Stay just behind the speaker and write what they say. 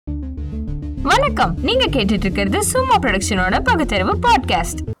வணக்கம், நீங்க கேட்டுட்டு இருக்கிறது சும்மா ப்ரொடக்ஷனோட பகுத்தறிவு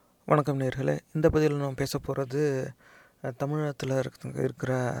பாட்காஸ்ட். வணக்கம் நேயர்களே, இந்த பதிவில் நாம் பேச போகிறது தமிழகத்தில்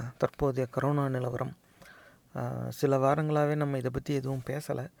இருக்கிற தற்போதைய கொரோனா நிலவரம். சில வாரங்களாகவே நம்ம இதை பற்றி எதுவும்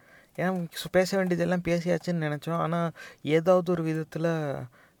பேசலை. ஏன்னா பேச வேண்டியதெல்லாம் பேசியாச்சுன்னு நினச்சோம். ஆனால் ஏதாவது ஒரு விதத்தில்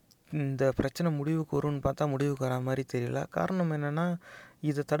இந்த பிரச்சனை முடிவுக்கு வரும்னு பார்த்தா முடிவுக்கு வரா மாதிரி தெரியல. காரணம் என்னென்னா,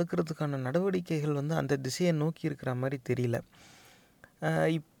 இதை தடுக்கிறதுக்கான நடவடிக்கைகள் அந்த திசையை நோக்கி இருக்கிற மாதிரி தெரியல.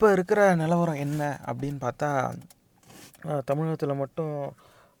 இப்போ இருக்கிற நிலவரம் என்ன அப்படின்னு பார்த்தா, தமிழகத்தில் மட்டும்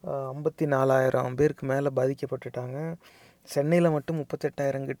 54,000 பேருக்கு மேலே பாதிக்கப்பட்டுட்டாங்க. சென்னையில் மட்டும்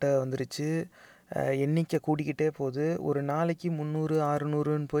 38,000 கிட்ட வந்துருச்சு. எண்ணிக்கை கூடிக்கிட்டே போகுது. ஒரு நாளைக்கு 300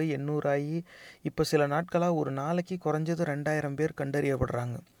 600ன்னு போய் 800 ஆகி இப்போ சில நாட்களாக ஒரு நாளைக்கு குறைஞ்சது 2,000 பேர்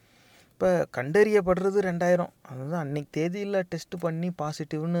கண்டறியப்படுறாங்க. இப்போ கண்டறியப்படுறது 2,000, அதாவது அன்னைக்கு தேதியில் டெஸ்ட் பண்ணி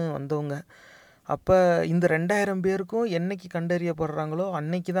பாசிட்டிவ்னு வந்தவங்க. அப்போ இந்த 2,000 பேருக்கும் என்னைக்கு கண்டறியப்படுறாங்களோ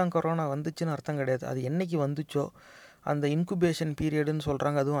அன்னைக்கு தான் கொரோனா வந்துச்சுன்னு அர்த்தம் கிடையாது. அது என்னைக்கு வந்துச்சோ அந்த இன்குபேஷன் பீரியடுன்னு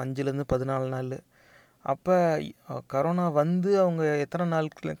சொல்கிறாங்க, அதுவும் 5லேருந்து 14 நாள். அப்போ கொரோனா வந்து அவங்க எத்தனை நாள்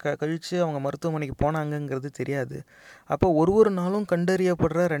கழித்து அவங்க மருத்துவமனைக்கு போனாங்கங்கிறது தெரியாது. அப்போ ஒரு நாளும்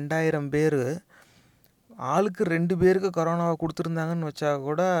கண்டறியப்படுற 2,000 பேர் ஆளுக்கு 2 பேருக்கு கொரோனாவை கொடுத்துருந்தாங்கன்னு வச்சா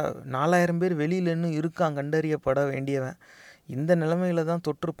கூட 4,000 பேர் வெளியில் இன்னும் இருக்கான் கண்டறியப்பட வேண்டியவன். இந்த நிலைமையில் தான்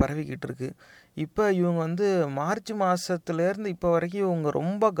தொற்று பரவிக்கிட்டு இருக்கு. இப்போ இவங்க மார்ச் மாதத்துலேருந்து இப்போ வரைக்கும் இவங்க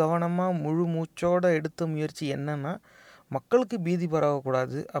ரொம்ப கவனமாக முழு மூச்சோடு எடுத்த முயற்சி என்னென்னா, மக்களுக்கு பீதி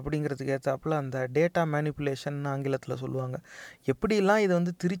பரவக்கூடாது அப்படிங்கிறதுக்கு ஏற்றாப்புல அந்த டேட்டா மேனிப்புலேஷன் ஆங்கிலத்தில் சொல்லுவாங்க. எப்படிலாம்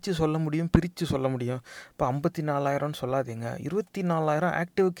இதை திரித்து சொல்ல முடியும், பிரித்து சொல்ல முடியும். இப்போ 54,000ன்னு சொல்லாதீங்க, 24,000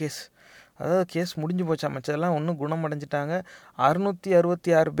 ஆக்டிவ் கேஸ், அதாவது கேஸ் முடிஞ்சு போச்சா, மற்றதெல்லாம் ஒன்றும் குணமடைஞ்சிட்டாங்க.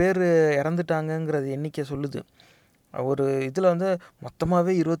 666 பேர் இறந்துட்டாங்கங்கிறது எண்ணிக்கை சொல்லுது. ஒரு இதில்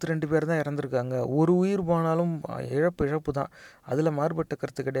மொத்தமாகவே 22 பேர் தான் இறந்துருக்காங்க. ஒரு உயிர் போனாலும் இழப்பு தான், அதில் மாறுபட்ட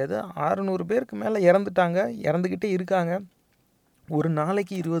கருத்து கிடையாது. 600 பேருக்கு மேலே இறந்துட்டாங்க, இறந்துக்கிட்டே இருக்காங்க. ஒரு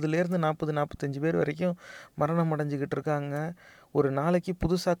நாளைக்கு 20லேருந்து 40 45 பேர் வரைக்கும் மரணம் அடைஞ்சிக்கிட்டு இருக்காங்க. ஒரு நாளைக்கு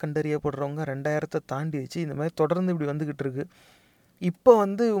புதுசாக கண்டறியப்படுறவங்க 2,000 தாண்டிடுச்சு. இந்த மாதிரி தொடர்ந்து இப்படி வந்துக்கிட்டு இருக்கு. இப்போ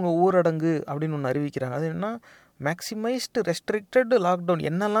இவங்க ஊரடங்கு அப்படின்னு ஒன்று அறிவிக்கிறாங்க. அது என்னன்னா, மேக்ஸிமைஸ்டு ரெஸ்ட்ரிக்டட் லாக்டவுன்,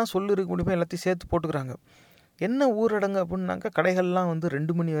 என்னெல்லாம் இருக்க முடியுமோ எல்லாத்தையும் சேர்த்து போட்டுக்கிறாங்க. என்ன ஊரடங்கு அப்படின்னாக்கா, கடைகள்லாம்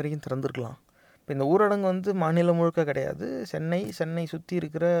 2 மணி வரைக்கும் திறந்துருக்கலாம். இப்போ இந்த ஊரடங்கு மாநிலம் முழுக்க கிடையாது, சென்னை சுற்றி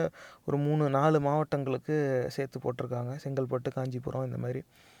இருக்கிற ஒரு 3-4 மாவட்டங்களுக்கு சேர்த்து போட்டிருக்காங்க. செங்கல்பட்டு, காஞ்சிபுரம், இந்த மாதிரி.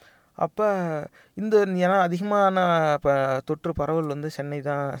 அப்போ ஏன்னா அதிகமான இப்போ தொற்று பரவல்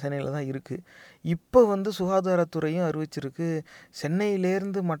சென்னையில் தான் இருக்குது. இப்போ சுகாதாரத்துறையும் அறிவிச்சிருக்கு,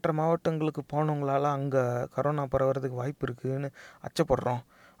 சென்னையிலேருந்து மற்ற மாவட்டங்களுக்கு போனவங்களால அங்கே கொரோனா பரவுறதுக்கு வாய்ப்பு இருக்குதுன்னு அச்சப்படுறோம்.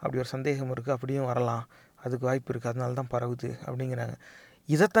 அப்படி ஒரு சந்தேகம் இருக்குது, அப்படியும் வரலாம், அதுக்கு வாய்ப்பு இருக்குது, அதனால தான் பரவுது அப்படிங்கிறாங்க.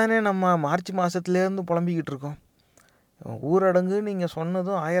 இதைத்தானே நம்ம மார்ச் மாதத்துலேருந்து புலம்பிக்கிட்டு இருக்கோம். ஊரடங்கு நீங்கள்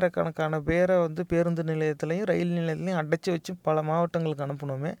சொன்னதும் ஆயிரக்கணக்கான பேரை பேருந்து நிலையத்துலையும் ரயில் நிலையத்துலையும் அடைச்சி வச்சு பல மாவட்டங்களுக்கு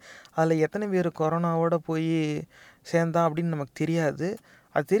அனுப்பணுமே, அதில் எத்தனை பேர் கொரோனாவோட போய் சேர்ந்தா அப்படின்னு நமக்கு தெரியாது.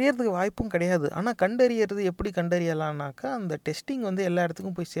 அது தெரியறதுக்கு வாய்ப்பும் கிடையாது. ஆனால் கண்டறியறது எப்படி கண்டறியலான்னாக்கா, அந்த டெஸ்டிங் எல்லா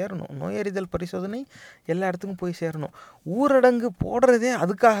இடத்துக்கும் போய் சேரணும். நோயறிதல் பரிசோதனை எல்லா இடத்துக்கும் போய் சேரணும். ஊரடங்கு போடுறதே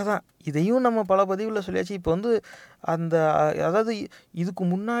அதுக்காக தான். இதையும் நம்ம பல பதிவில் சொல்லியாச்சு. இப்போ அந்த அதாவது இதுக்கு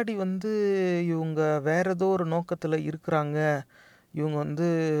முன்னாடி இவங்க வேறு ஏதோ ஒரு நோக்கத்தில் இருக்கிறாங்க,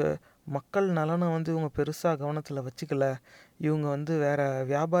 இவங்க மக்கள் நலனை இவங்க பெருசாக கவனத்தில் வச்சுக்கல, இவங்க வேறு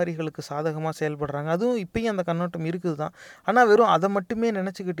வியாபாரிகளுக்கு சாதகமாக செயல்படுறாங்க, அதுவும் இப்பயும் அந்த கண்ணோட்டம் இருக்குது தான். ஆனால் வெறும் அதை மட்டுமே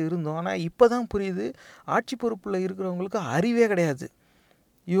நினச்சிக்கிட்டு இருந்தோம். ஆனால் இப்போ தான் புரியுது, ஆட்சி பொறுப்பில் இருக்கிறவங்களுக்கு அறிவே கிடையாது.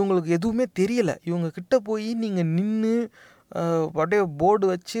 இவங்களுக்கு எதுவுமே தெரியலை. இவங்க கிட்ட போய் நீங்கள் நின்று அப்படியே போர்டு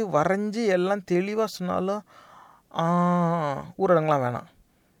வச்சு வரைஞ்சி எல்லாம் தெளிவாக சொன்னாலும் ஊரடங்கெலாம் வேணாம்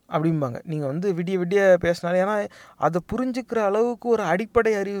அப்படிம்பாங்க. நீங்கள் விடிய விடிய பேசினாலே, ஏன்னா அதை புரிஞ்சுக்கிற அளவுக்கு ஒரு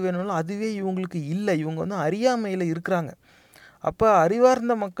அடிப்படை அறிவு வேணும்ல, அதுவே இவங்களுக்கு இல்லை. இவங்க அறியாமையில் இருக்கிறாங்க. அப்போ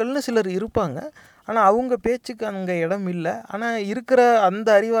அறிவார்ந்த மக்கள்னு சிலர் இருப்பாங்க, ஆனால் அவங்க பேச்சுக்கு அங்கே இடம் இல்லை. ஆனால் இருக்கிற அந்த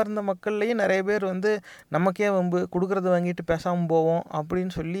அறிவார்ந்த மக்கள்லேயும் நிறைய பேர் நமக்கே கொடுக்குறத வாங்கிட்டு பேசாமல் போவோம்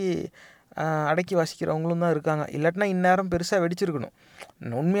அப்படின்னு சொல்லி அடக்கி வாசிக்கிறவங்களும் தான் இருக்காங்க. இல்லாட்டினா இந்நேரம் பெருசாக வெடிச்சிருக்கணும்.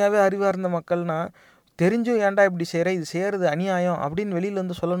 உண்மையாகவே அறிவார்ந்த மக்கள்னால் தெரிஞ்சும் ஏன்டா இப்படி செய்கிற, இது செய்கிறது அநியாயம் அப்படின்னு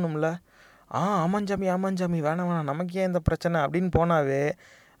வெளியில் சொல்லணும்ல. ஆமாஞ்சாமி வேணாம் நமக்கு ஏன் இந்த பிரச்சனை அப்படின்னு போனாவே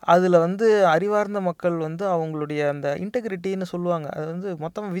அதில் அறிவார்ந்த மக்கள் அவங்களுடைய அந்த இன்டெகிரிட்டின்னு சொல்லுவாங்க, அது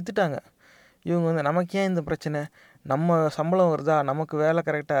மொத்தமாக விற்றுட்டாங்க. இவங்க நமக்கு ஏன் இந்த பிரச்சனை, நம்ம சம்பளம் வருதா, நமக்கு வேலை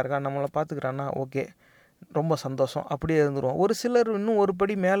கரெக்டாக இருக்கா, நம்மளை பார்த்துக்கிறான்னா ஓகே, ரொம்ப சந்தோஷம், அப்படியே இருந்துருவோம். ஒரு சிலர் இன்னும் ஒரு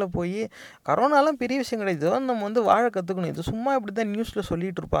படி மேலே போய் கரோனாலாம் பெரிய விஷயம் கிடையாது, நம்ம வாழ கற்றுக்கணும், இது சும்மா இப்படி தான் நியூஸில்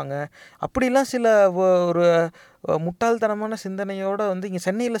சொல்லிகிட்டு இருப்பாங்க, அப்படிலாம் சில ஒரு முட்டாள்தனமான சிந்தனையோடு இங்கே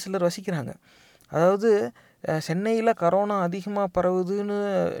சென்னையில் சிலர் வசிக்கிறாங்க. அதாவது சென்னையில் கரோனா அதிகமாக பரவுதுன்னு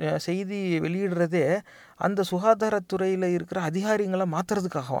செய்தி வெளியிடுறதே அந்த சுகாதாரத்துறையில் இருக்கிற அதிகாரிங்களை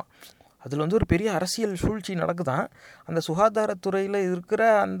மாற்றுறதுக்காகவாம். அதில் வந்து ஒரு பெரிய அரசியல் சூழ்ச்சி நடக்குதான். அந்த சுகாதாரத்துறையில் இருக்கிற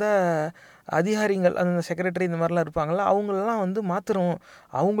அந்த அதிகாரிகள், அந்த செக்ரட்டரி இந்த மாதிரிலாம் இருப்பாங்கள்ல, அவங்களெல்லாம் வந்து மாற்றுறோம்.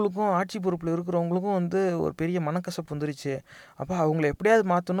 அவங்களுக்கும் ஆட்சி பொறுப்பில் இருக்கிறவங்களுக்கும் வந்து ஒரு பெரிய மனக்கசப்பு வந்துருச்சு. அப்போ அவங்கள எப்படியாவது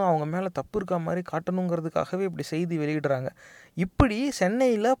மாற்றணும், அவங்க மேலே தப்பு இருக்கா மாதிரி காட்டணுங்கிறதுக்காகவே இப்படி செய்தி வெளியிடுறாங்க. இப்படி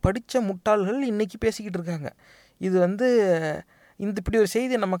சென்னையில் படித்த முட்டாள்கள் இன்றைக்கி பேசிக்கிட்டு இருக்காங்க. இது வந்து இப்படி ஒரு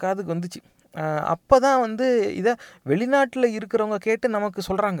செய்தி நம்ம காதுக்கு வந்துச்சு. அப்போ தான் வந்து இதை வெளிநாட்டில் இருக்கிறவங்க கேட்டு நமக்கு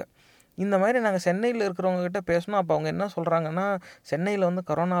சொல்கிறாங்க. இந்த மாதிரி நாங்கள் சென்னையில் இருக்கிறவங்ககிட்ட பேசணும். அப்போ அவங்க என்ன சொல்கிறாங்கன்னா, சென்னையில் வந்து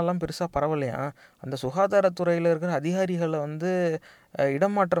கரோனாலாம் பெருசாக பரவலையாம். அந்த சுகாதாரத்துறையில் இருக்கிற அதிகாரிகளை வந்து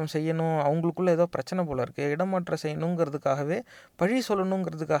இடமாற்றம் செய்யணும், அவங்களுக்குள்ளே ஏதோ பிரச்சனை போல் இருக்குது, இடமாற்றம் செய்யணுங்கிறதுக்காகவே, பழி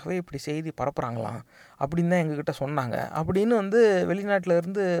சொல்லணுங்கிறதுக்காகவே இப்படி செய்தி பரப்புகிறாங்களாம் அப்படின்னு தான் எங்ககிட்ட சொன்னாங்க அப்படின்னு வந்து வெளிநாட்டில்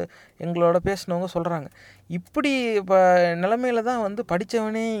இருந்து எங்களோட பேசினவங்க சொல்கிறாங்க. இப்படி இப்போ நிலமையில தான் வந்து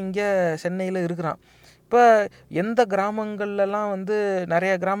படித்தவனே இங்கே சென்னையில் இருக்கிறான். இப்போ எந்த கிராமங்கள்லாம் வந்து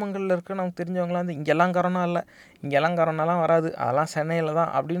நிறைய கிராமங்களில் இருக்க நமக்கு தெரிஞ்சவங்களாம் வந்து இங்கெல்லாம் கரோனா இல்லை, இங்கெல்லாம் கரோனாலாம் வராது, அதெல்லாம் சென்னையில்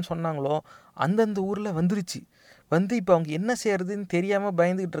தான் அப்படின்னு சொன்னாங்களோ அந்தந்த ஊரில் வந்துருச்சு. வந்து இப்போ அவங்க என்ன செய்கிறதுன்னு தெரியாமல்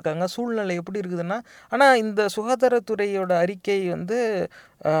பயந்துக்கிட்டு இருக்காங்க. சூழ்நிலை எப்படி இருக்குதுன்னா, ஆனால் இந்த சுகாதாரத்துறையோட அறிக்கை வந்து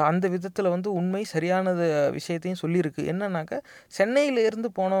அந்த விதத்தில் வந்து உண்மை சரியானது விஷயத்தையும் சொல்லியிருக்கு. என்னன்னாக்கா,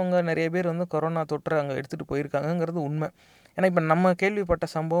 சென்னையிலேருந்து போனவங்க நிறைய பேர் வந்து கொரோனா தொற்று அங்கே எடுத்துகிட்டு போயிருக்காங்கங்கிறது உண்மை. ஏன்னா இப்போ நம்ம கேள்விப்பட்ட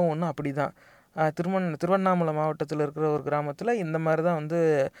சம்பவம் ஒன்று அப்படி தான். திருவண்ணாமலை மாவட்டத்தில் இருக்கிற ஒரு கிராமத்தில் இந்த மாதிரி தான் வந்து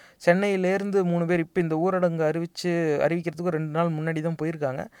சென்னையிலேருந்து 3 பேர் இப்போ இந்த ஊரடங்கு அறிவிக்கிறதுக்கு 2 நாள் முன்னாடி தான்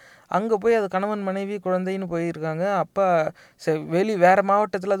போயிருக்காங்க. அங்கே போய் அது கணவன் மனைவி குழந்தைன்னு போயிருக்காங்க. அப்போ வேறு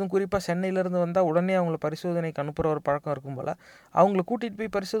மாவட்டத்தில், அதுவும் குறிப்பாக சென்னையிலேருந்து வந்தால் உடனே அவங்கள பரிசோதனைக்கு அனுப்புகிற ஒரு பழக்கம் இருக்கும் போல். அவங்கள கூட்டிகிட்டு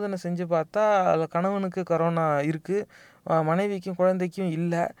போய் பரிசோதனை செஞ்சு பார்த்தா அதில் கணவனுக்கு கரோனா இருக்குது, மனைவிக்கும் குழந்தைக்கும்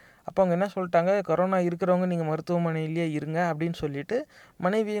இல்லை. அப்போ அவங்க என்ன சொல்லிட்டாங்க, கொரோனா இருக்கிறவங்க நீங்கள் மருத்துவமனையிலேயே இருங்க அப்படின்னு சொல்லிவிட்டு,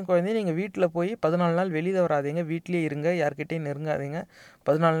 மனைவியும் குழந்தையும் நீங்கள் வீட்டில் போய் 14 நாள் வெளியில் வராதீங்க, வீட்டிலே இருங்க, யார்கிட்டையும் நெருங்காதீங்க,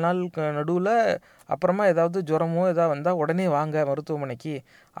 14 நாள் நடுவில் அப்புறமா ஏதாவது ஜுரமோ ஏதாவது வந்தால் உடனே வாங்க மருத்துவமனைக்கு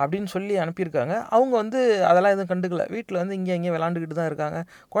அப்படின்னு சொல்லி அனுப்பியிருக்காங்க. அவங்க வந்து அதெல்லாம் எதுவும் கண்டுக்கல. வீட்டில் வந்து இங்கே அங்கேயும் விளாண்டுக்கிட்டு தான் இருக்காங்க.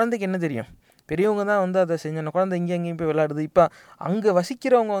 குழந்தைக்கு என்ன தெரியும், பெரியவங்க தான் வந்து அதை செஞ்சணும். குழந்தை இங்கே அங்கேயும் போய் விளையாடுது. இப்போ அங்கே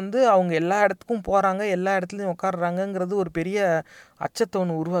வசிக்கிறவங்க வந்து அவங்க எல்லா இடத்துக்கும் போகிறாங்க, எல்லா இடத்துலையும் உட்காடுறாங்கங்கிறது ஒரு பெரிய அச்சத்தை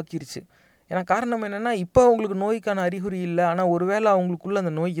ஒன்று உருவாக்கிருச்சு. ஏன்னா காரணம் என்னென்னா, இப்போ அவங்களுக்கு நோய்க்கான அறிகுறி இல்லை, ஆனால் ஒருவேளை அவங்களுக்குள்ளே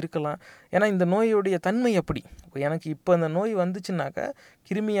அந்த நோய் இருக்கலாம். ஏன்னா இந்த நோயுடைய தன்மை அப்படி. எனக்கு இப்போ அந்த நோய் வந்துச்சுனாக்கா,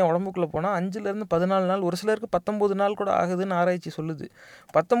 கிருமியை உடம்புக்குள்ளே போனால் 5லேருந்து 14 நாள், ஒரு சிலருக்கு 19 நாள் கூட ஆகுதுன்னு ஆராய்ச்சி சொல்லுது.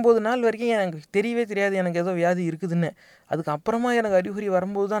 19 நாள் வரைக்கும் எனக்கு தெரியவே தெரியாது எனக்கு ஏதோ வியாதி இருக்குதுன்னு. அதுக்கப்புறமா எனக்கு அறிகுறி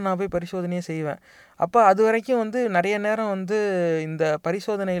வரும்போது தான் நான் போய் பரிசோதனையே செய்வேன். அப்போ அது வரைக்கும் வந்து நிறைய நேரம் வந்து இந்த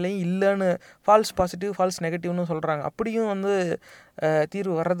பரிசோதனையிலையும் இல்லைன்னு ஃபால்ஸ் பாசிட்டிவ், ஃபால்ஸ் நெகட்டிவ்னு சொல்கிறாங்க. அப்படியும் வந்து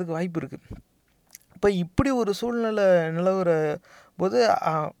தீர்வு வர்றதுக்கு வாய்ப்பு இருக்குது. இப்போ இப்படி ஒரு சூழ்நிலை நிலவுற போது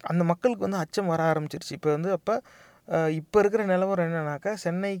அந்த மக்களுக்கு வந்து அச்சம் வர ஆரம்பிச்சிருச்சு. இப்போ வந்து இப்போ இருக்கிற நிலவரம் என்னன்னாக்கா,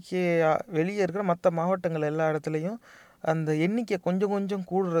 சென்னைக்கு வெளியே இருக்கிற மற்ற மாவட்டங்கள் எல்லா இடத்துலையும் அந்த எண்ணிக்கை கொஞ்சம் கொஞ்சம்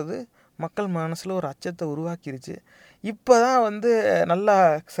கூடுறது மக்கள் மனசில் ஒரு அச்சத்தை உருவாக்கிருச்சு. இப்போ தான் வந்து நல்லா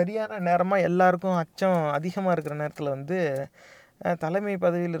சரியான நேரமாக எல்லாருக்கும் அச்சம் அதிகமாக இருக்கிற நேரத்தில் வந்து தலைமை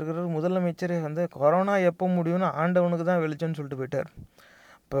பதவியில் இருக்கிற முதலமைச்சரே வந்து கொரோனா எப்போ முடியும்னு ஆண்டவனுக்கு தான் வெளிச்சம்னு சொல்லிட்டு போயிட்டார்.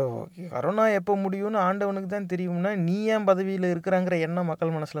 இப்போ கொரோனா எப்போ முடியும்னு ஆண்டவனுக்கு தான் தெரியும்னா நீ ஏன் பதவியில் இருக்கிறாங்கிற எண்ணம்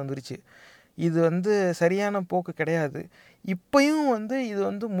மக்கள் மனசில் வந்துருச்சு. இது வந்து சரியான போக்கு கிடையாது. இப்போயும் வந்து இது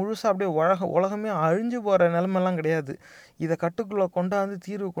வந்து முழுசாக அப்படியே உலகமே அழிஞ்சு போகிற நிலமெல்லாம் கிடையாது. இதை கட்டுக்குள்ளே கொண்டாந்து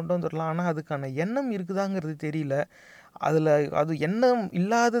தீர்வு கொண்டு வந்துடலாம். ஆனால் அதுக்கான எண்ணம் இருக்குதாங்கிறது தெரியல. அது எண்ணம்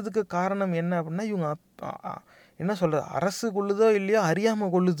இல்லாததுக்கு காரணம் என்ன அப்படின்னா, இவங்க என்ன சொல்கிறது, அரசு கொள்ளுதோ இல்லையோ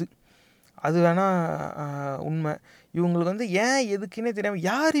அறியாமல் கொள்ளுது. அது வேணால் உண்மை. இவங்களுக்கு வந்து ஏன் எதுக்குன்னே தெரியாமல்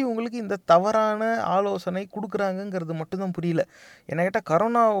யார் இவங்களுக்கு இந்த தவறான ஆலோசனை கொடுக்குறாங்கங்கிறது மட்டும்தான் புரியல. என்ன கேட்டால்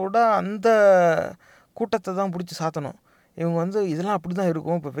கரோனாவோட அந்த கூட்டத்தை தான் பிடிச்சி சாத்தணும். இவங்க வந்து இதெல்லாம் அப்படி தான்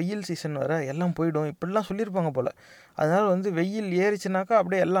இருக்கும், இப்போ வெயில் சீசன் வேறு, எல்லாம் போயிடும் இப்படிலாம் சொல்லியிருப்பாங்க போல். அதனால் வந்து வெயில் ஏறிச்சுனாக்கா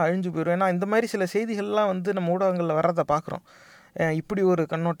அப்படியே எல்லாம் அழிஞ்சு போயிடும். ஏன்னா இந்த மாதிரி சில செய்திகள்லாம் வந்து நம்ம ஊடகங்களில் வர்றதை பார்க்குறோம். இப்படி ஒரு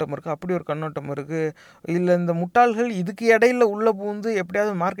கண்ணோட்டம் இருக்குது, அப்படி ஒரு கண்ணோட்டம் இருக்குது. இல்லை இந்த முட்டாள்கள் இதுக்கு இடையில உள்ளே பூந்து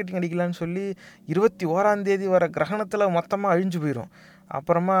எப்படியாவது மார்க்கெட்டிங் அடிக்கலான்னு சொல்லி 21ஆம் வர கிரகணத்தில் மொத்தமாக அழிஞ்சு போயிடும்.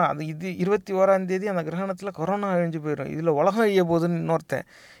 அப்புறமா அது 21ஆம் அந்த கிரகணத்தில் கொரோனா அழிஞ்சு போயிடும். இதில் உலகம் அழிய போகுதுன்னு இன்னொருத்தன்.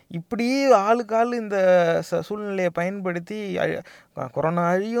 இப்படி ஆளுக்கு ஆள் இந்த சூழ்நிலையை பயன்படுத்தி கொரோனா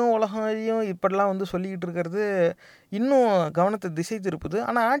அழியும், உலகம் அழியும் இப்படிலாம் வந்து சொல்லிக்கிட்டு இருக்கிறது இன்னும் கவனத்தை திசை திருப்புது.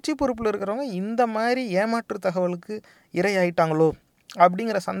 ஆனால் ஆட்சி பொறுப்பில் இருக்கிறவங்க இந்த மாதிரி ஏமாற்று தகவலுக்கு இரையாயிட்டாங்களோ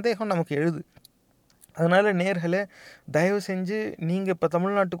அப்படிங்கிற சந்தேகம் நமக்கு எழுது. அதனால் நேயர்களே, தயவு செஞ்சு நீங்கள் இப்போ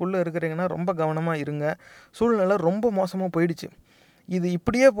தமிழ்நாட்டுக்குள்ளே இருக்கிறீங்கன்னா ரொம்ப கவனமாக இருங்க. சூழ்நிலை ரொம்ப மோசமாக போயிடுச்சு. இது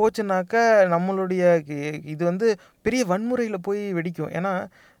இப்படியே போச்சுனாக்கா நம்மளுடைய இது வந்து பெரிய வன்முறையில் போய் வெடிக்கும். ஏன்னா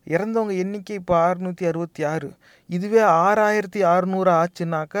இறந்தவங்க எண்ணிக்கை இப்போ 666, இதுவே 6600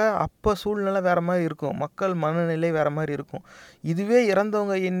 ஆச்சுனாக்கா அப்போ சூழ்நிலை வேறு மாதிரி இருக்கும், மக்கள் மனநிலை வேறு மாதிரி இருக்கும். இதுவே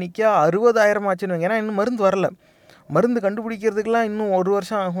இறந்தவங்க எண்ணிக்கை 60,000 ஆச்சுன்னு, ஏன்னா இன்னும் மருந்து வரல, மருந்து கண்டுபிடிக்கிறதுக்கெலாம் இன்னும் 1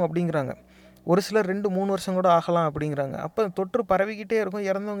 வருஷம் ஆகும் அப்படிங்கிறாங்க. ஒரு சிலர் 2-3 வருஷம் கூட ஆகலாம் அப்படிங்கிறாங்க. அப்போ தொற்று பரவிக்கிட்டே இருக்கும்,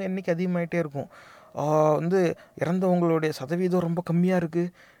 இறந்தவங்க எண்ணிக்கை அதிகமாகிட்டே இருக்கும். வந்து இறந்தவங்களுடைய சதவீதம் ரொம்ப கம்மியாக இருக்குது,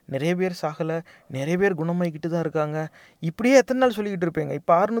 நிறைய பேர் சாகலை, நிறைய பேர் குணமாகிக்கிட்டு தான் இருக்காங்க. இப்படியே எத்தனை நாள் சொல்லிக்கிட்டு இருப்பேங்க.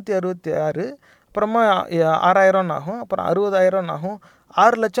 இப்போ 666, அப்புறமா 6000 ஆகும், அப்புறம் 60,000 ஆகும்,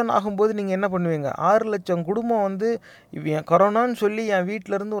 6 லட்சம் ஆகும்போது நீங்கள் என்ன பண்ணுவீங்க? 6 லட்சம் குடும்பம் வந்து என் கொரோனான்னு சொல்லி என்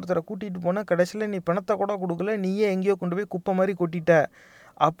வீட்டிலேருந்து ஒருத்தரை கூட்டிகிட்டு போனால் கடைசியில் நீ பணத்தை கூட கொடுக்கல, நீயே எங்கேயோ கொண்டு போய் குப்பை மாதிரி கொட்டிட்ட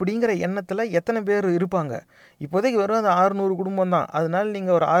அப்படிங்கிற எண்ணத்தில் எத்தனை பேர் இருப்பாங்க? இப்போதைக்கு வெறும் அந்த 600 குடும்பம் தான். அதனால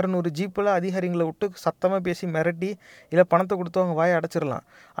நீங்கள் ஒரு 600 ஜீப்பில் அதிகாரிகளை விட்டு சத்தமாக பேசி மிரட்டி இல்லை பணத்தை கொடுத்து அவங்க வாயை அடைச்சிடலாம்.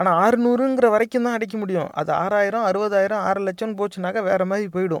 ஆனால் 600ங்கிற வரைக்கும் தான் அடைக்க முடியும். அது 6000, 60,000, 6 லட்சம்னு போச்சுனாக்கா வேறு மாதிரி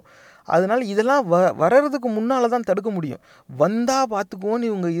போயிடும். அதனால் இதெல்லாம் வர்றதுக்கு முன்னால் தான் தடுக்க முடியும். வந்தால் பார்த்துக்குவோன்னு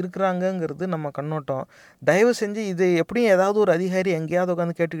இவங்க இருக்கிறாங்கங்கிறது நம்ம கண்ணோட்டம். தயவு செஞ்சு இது எப்படியும் ஏதாவது ஒரு அதிகாரி எங்கேயாவது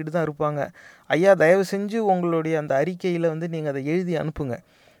உட்காந்து கேட்டுக்கிட்டு தான் இருப்பாங்க. ஐயா, தயவு செஞ்சு உங்களுடைய அந்த அறிக்கையில் வந்து நீங்கள் அதை எழுதி அனுப்புங்க.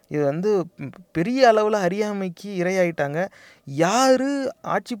 இது வந்து பெரிய அளவில் அறியாமைக்கு இரையாயிட்டாங்க. யார்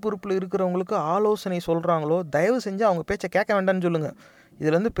ஆட்சி பொறுப்பில் இருக்கிறவங்களுக்கு ஆலோசனை சொல்கிறாங்களோ தயவு செஞ்சு அவங்க பேச்சை கேட்க வேண்டாம்னு சொல்லுங்கள்.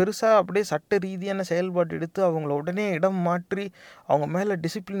 இதில் வந்து பெருசாக அப்படியே சட்ட ரீதியான செயல்பாடு எடுத்து அவங்கள உடனே இடம் மாற்றி அவங்க மேலே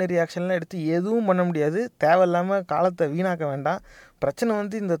டிசிப்ளினரி ஆக்ஷன்லாம் எடுத்து எதுவும் பண்ண முடியாது. தேவையில்லாமல் காலத்தை வீணாக்க வேண்டாம். பிரச்சனை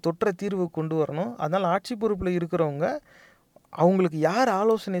வந்து இந்த தொற்றை தீர்வு கொண்டு வரணும். அதனால் ஆட்சி பொறுப்பில் இருக்கிறவங்க அவங்களுக்கு யார்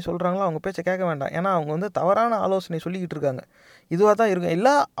ஆலோசனை சொல்கிறாங்களோ அவங்க பேச்சை கேட்க வேண்டாம். ஏன்னா அவங்க வந்து தவறான ஆலோசனை சொல்லிக்கிட்டு இருக்காங்க. இதுவாக தான் இருக்கும்.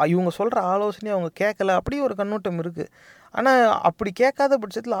 இவங்க சொல்கிற ஆலோசனையை அவங்க கேட்கல, அப்படி ஒரு கண்ணோட்டம் இருக்குது. ஆனால் அப்படி கேட்காத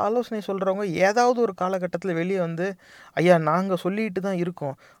பட்சத்தில் ஆலோசனை சொல்கிறவங்க ஏதாவது ஒரு காலகட்டத்தில் வெளியே வந்து, ஐயா நாங்கள் சொல்லிட்டு தான்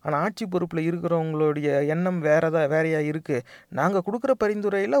இருக்கோம், ஆனால் ஆட்சி பொறுப்பில் இருக்கிறவங்களுடைய எண்ணம் வேறையாக இருக்குது, நாங்கள் கொடுக்குற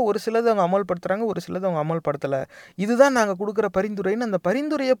பரிந்துரையில் ஒரு சிலது அவங்க அமல்படுத்துகிறாங்க, ஒரு சிலது அவங்க அமல்படுத்தலை, இதுதான் நாங்கள் கொடுக்குற பரிந்துரைன்னு அந்த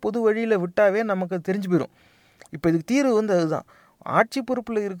பரிந்துரையை பொது வழியில் விட்டாவே நமக்கு தெரிஞ்சு போயிடும். இப்போ இதுக்கு தீர்வு வந்து அதுதான். ஆட்சி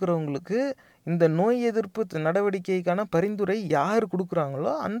பொறுப்பில் இருக்கிறவங்களுக்கு இந்த நோய் எதிர்ப்பு நடவடிக்கைக்கான பரிந்துரை யார்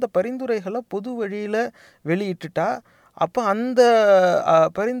கொடுக்குறாங்களோ அந்த பரிந்துரைகளை பொது வழியில் வெளியிட்டுட்டா அப்போ அந்த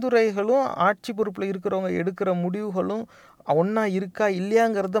பரிந்துரைகளும் ஆட்சி பொறுப்பில் இருக்கிறவங்க எடுக்கிற முடிவுகளும் ஒன்றா இருக்கா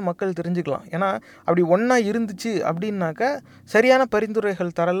இல்லையாங்கிறத மக்கள் தெரிஞ்சுக்கலாம். ஏன்னா அப்படி ஒன்றா இருந்துச்சு அப்படின்னாக்கா சரியான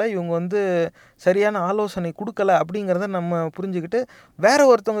பரிந்துரைகள் தரலை, இவங்க வந்து சரியான ஆலோசனை கொடுக்கல அப்படிங்கிறத நம்ம புரிஞ்சுக்கிட்டு வேறு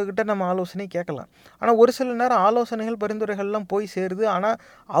ஒருத்தவங்கக்கிட்ட நம்ம ஆலோசனை கேட்கலாம். ஆனால் ஒரு சில நேரம் ஆலோசனைகள் பரிந்துரைகள்லாம் போய் சேருது, ஆனால்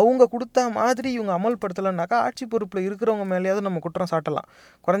அவங்க கொடுத்தா மாதிரி இவங்க அமல்படுத்தலைன்னாக்கா ஆட்சி பொறுப்பில் இருக்கிறவங்க மேலேயாவது நம்ம குற்றம் சாட்டலாம்.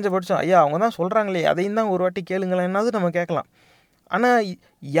 குறைஞ்சபட்சம் ஐயா அவங்க தான் சொல்கிறாங்களே அதையும் தான் ஒரு வாட்டி கேளுங்களேன்னாவது நம்ம கேட்கலாம். ஆனால்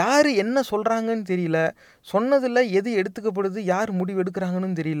யார் என்ன சொல்கிறாங்கன்னு தெரியல, சொன்னதில் எது எடுத்துக்கப்படுது, யார் முடிவு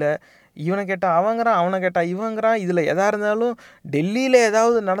எடுக்கிறாங்கன்னு தெரியல. இவனை கேட்டால் அவங்கிறான், அவனை கேட்டால் இவங்கிறான். இதில் எதாக இருந்தாலும் டெல்லியில்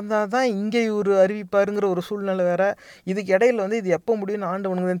ஏதாவது நடந்தால் தான் இங்கே ஒரு அறிவிப்பாருங்கிற ஒரு சூழ்நிலை வேறு. இதுக்கு இடையில் வந்து இது எப்போ முடியும்னு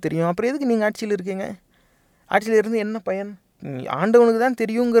ஆண்டவனுக்கு தான் தெரியும். அப்புறம் எதுக்கு நீங்கள் ஆட்சியில் இருக்கீங்க? ஆட்சியில் இருந்து என்ன பயன்? ஆண்டவனுக்கு தான்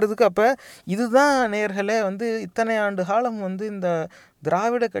தெரியுங்கிறதுக்கு அப்போ இதுதான் நேயர்களே வந்து இத்தனை ஆண்டு காலம் வந்து இந்த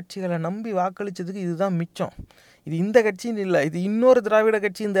திராவிட கட்சிகளை நம்பி வாக்களித்ததுக்கு இதுதான் மிச்சம். இது இந்த கட்சின்னு இல்லை, இது இன்னொரு திராவிட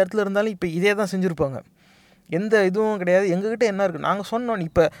கட்சி இந்த இடத்துல இருந்தாலும் இப்போ இதே தான் செஞ்சுருப்பாங்க. எந்த இதுவும் கிடையாது. எங்ககிட்ட என்ன இருக்குது நாங்கள் சொன்னோம்.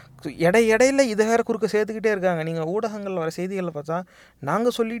 இப்போ இடையில இதை வேறு குறுக்க சேர்த்துக்கிட்டே இருக்காங்க. நீங்கள் ஊடகங்கள் வர செய்திகளில் பார்த்தா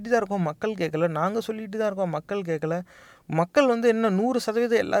நாங்கள் சொல்லிட்டு தான் இருக்கோம் மக்கள் கேட்கல, நாங்கள் சொல்லிட்டு தான் இருக்கோம் மக்கள் கேட்கல. மக்கள் வந்து என்ன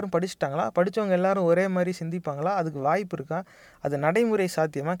 100% எல்லோரும் படிச்சுட்டாங்களா? படித்தவங்க எல்லோரும் ஒரே மாதிரி சிந்திப்பாங்களா? அதுக்கு வாய்ப்பு இருக்கா? அது நடைமுறை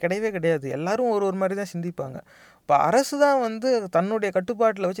சாத்தியமாக? கிடையவே கிடையாது. எல்லோரும் ஒரு மாதிரி தான் சிந்திப்பாங்க. இப்போ அரசு தான் வந்து தன்னுடைய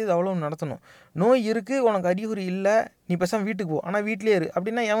கட்டுப்பாட்டில் வச்சு இது அவ்வளோ நடத்தணும். நோய் இருக்குது, உனக்கு அறிகுறி இல்லை, நீ பேசாமல் வீட்டுக்கு போ, ஆனால் வீட்டிலே இரு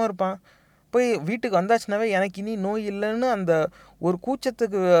அப்படின்னா எவன் இருப்பான்? போய் வீட்டுக்கு வந்தாச்சுனாவே எனக்கு இனி நோய் இல்லைன்னு அந்த ஒரு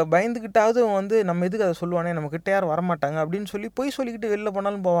கூச்சத்துக்கு பயந்துக்கிட்டாவது வந்து நம்ம எதுக்கு அதை சொல்லுவானே, நம்மக்கிட்ட யாரும் வரமாட்டாங்க அப்படின்னு சொல்லி போய் சொல்லிக்கிட்டு வெளில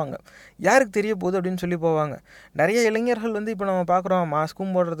போனாலும் போவாங்க. யாருக்கு தெரிய போகுது அப்படின்னு சொல்லி போவாங்க. நிறைய இளைஞர்கள் வந்து இப்போ நம்ம பார்க்குறோம்,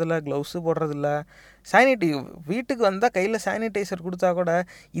 மாஸ்க்கும் போடுறதில்ல, க்ளவுஸு போடுறதில்ல, வீட்டுக்கு வந்தால் கையில் சானிடைசர் கொடுத்தா கூட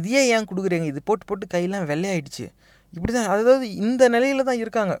இதையே ஏன் கொடுக்குறீங்க, இது போட்டு போட்டு கையெல்லாம் வெள்ளையாயிடுச்சு, இப்படி தான். அதாவது இந்த நிலையில் தான்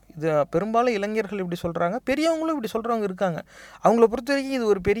இருக்காங்க. இது பெரும்பாலும் இளைஞர்கள் இப்படி சொல்கிறாங்க, பெரியவங்களும் இப்படி சொல்கிறவங்க இருக்காங்க. அவங்கள பொறுத்த வரைக்கும்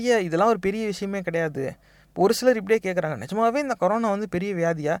இது இதெல்லாம் ஒரு பெரிய விஷயமே கிடையாது. ஒரு சிலர் இப்படியே கேட்குறாங்க, நிஜமாகவே இந்த கொரோனா வந்து பெரிய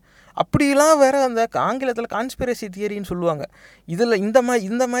வியாதியா? அப்படிலாம் வேறு அந்த ஆங்கிலத்தில் கான்ஸ்பிரசி தியரின்னு சொல்லுவாங்க. இதில் இந்த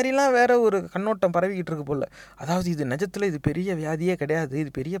மாதிரிலாம் வேறு ஒரு கண்ணோட்டம் பரவிக்கிட்டு இருக்கு போல். அதாவது இது நிஜத்தில் இது பெரிய வியாதியே கிடையாது,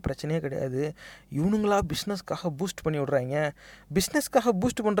 இது பெரிய பிரச்சனையே கிடையாது, இவனுங்களா பிஸ்னஸ்க்காக பூஸ்ட் பண்ணி விட்றாங்க. பிஸ்னஸ்க்காக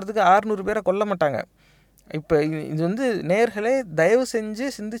பூஸ்ட் பண்ணுறதுக்கு 600 பேரை கொல்ல மாட்டாங்க. இப்போ இது வந்து நேயர்களே தயவு செஞ்சு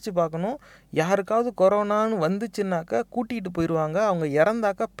சிந்திச்சு பார்க்கணும். யாருக்காவது கொரோனான்னு வந்துச்சுன்னாக்கா கூட்டிகிட்டு போயிடுவாங்க. அவங்க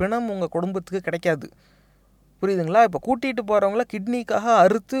இறந்தாக்கா பிணம் உங்கள் குடும்பத்துக்கு கிடைக்காது. புரியுதுங்களா? இப்போ கூட்டிகிட்டு போகிறவங்கள கிட்னிக்காக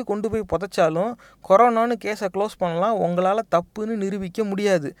அறுத்து கொண்டு போய் புதைச்சாலும் கொரோனான்னு கேஸை க்ளோஸ் பண்ணலாம், உங்களால் தப்புன்னு நிரூபிக்க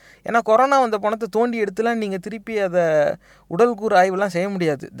முடியாது. ஏன்னா கொரோனா வந்த பணத்தை தோண்டி எடுத்துலாம் நீங்கள் திருப்பி அதை உடல்கூறு ஆய்வுலாம் செய்ய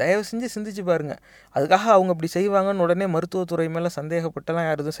முடியாது. தயவு செஞ்சு சிந்திச்சு பாருங்கள். அதுக்காக அவங்க அப்படி செய்வாங்கன்னு உடனே மருத்துவத்துறை மேலே சந்தேகப்பட்டெல்லாம்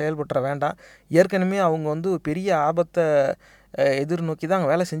யாரும் எதுவும் செயல்பட்டுற வேண்டாம். ஏற்கனவே அவங்க வந்து ஒரு பெரிய ஆபத்தை எதிர்நோக்கி தான்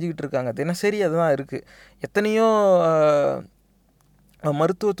வேலை செஞ்சுக்கிட்டு இருக்காங்க. தினசரி அதுதான் இருக்குது. எத்தனையோ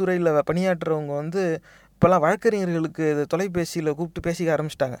மருத்துவத்துறையில் பணியாற்றுறவங்க வந்து இப்போல்லாம் வழக்கறிஞர்களுக்கு தொலைபேசியில் கூப்பிட்டு பேசிக்க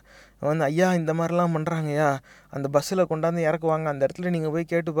ஆரம்பிச்சிட்டாங்க. வந்து ஐயா இந்த மாதிரிலாம் பண்ணுறாங்கய்யா, அந்த பஸ்ஸில் கொண்டாந்து இறக்குவாங்க, அந்த இடத்துல நீங்கள் போய்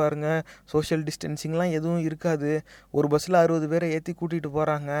கேட்டு பாருங்கள், சோஷியல் டிஸ்டன்சிங்லாம் எதுவும் இருக்காது, ஒரு பஸ்ஸில் 60 பேரை ஏற்றி கூட்டிகிட்டு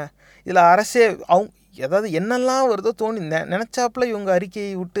போகிறாங்க. இதில் அரசே அதாவது என்னெல்லாம் வருதோ தோணி நினச்சாப்புல இவங்க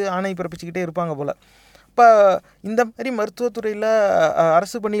அறிக்கையை விட்டு ஆணை பிறப்பிச்சுக்கிட்டே இருப்பாங்க போல். இப்போ இந்த மாதிரி மருத்துவத்துறையில்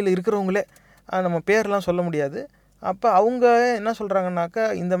அரசு பணியில் இருக்கிறவங்களே நம்ம பேர்லாம் சொல்ல முடியாது. அப்போ அவங்க என்ன சொல்கிறாங்கன்னாக்கா,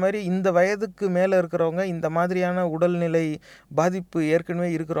 இந்த மாதிரி இந்த வயதுக்கு மேலே இருக்கிறவங்க, இந்த மாதிரியான உடல்நிலை பாதிப்பு ஏற்கனவே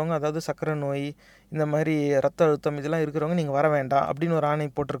இருக்கிறவங்க, அதாவது சர்க்கரை நோய், இந்த மாதிரி ரத்த அழுத்தம் இதெல்லாம் இருக்கிறவங்க நீங்கள் வர வேண்டாம் அப்படின்னு ஒரு ஆணை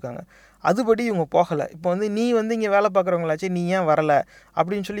போட்டிருக்காங்க. அதுபடி இவங்க போகலை. இப்போ வந்து நீ வந்து இங்கே வேலை பார்க்குறவங்களாச்சே, நீ ஏன் வரலை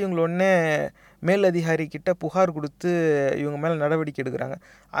அப்படின்னு சொல்லி இவங்களை உடனே மேலதிகாரிக்கிட்ட புகார் கொடுத்து இவங்க மேலே நடவடிக்கை எடுக்கிறாங்க.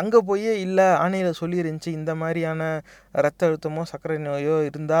 அங்கே போய் இல்லை ஆணையில் சொல்லியிருந்துச்சு, இந்த மாதிரியான ரத்த அழுத்தமோ சர்க்கரை நோயோ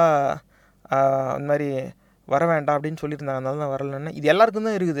இருந்தால் இந்த மாதிரி வர வேண்டாம் அப்படின்னு சொல்லியிருந்தாங்க, அதனால தான் வரலன்னு. இது எல்லாருக்கும்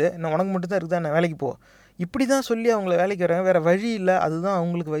தான் இருக்குது, நான் உனக்கு மட்டும் தான் இருக்குதா, நான் வேலைக்கு போ, இப்படி தான் சொல்லி அவங்கள வேலைக்கு வராங்க. வேறு வழி இல்லை, அதுதான்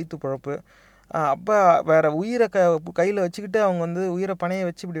அவங்களுக்கு வயிற்று பிழப்பு. அப்போ வேறு உயிரை கையில் வச்சுக்கிட்டு அவங்க வந்து உயிரை பணையை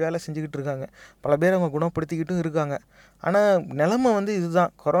வச்சு இப்படி வேலை செஞ்சுக்கிட்டு இருக்காங்க. பல பேர் அவங்க குணப்படுத்திக்கிட்டும் இருக்காங்க. ஆனால் நிலைமை வந்து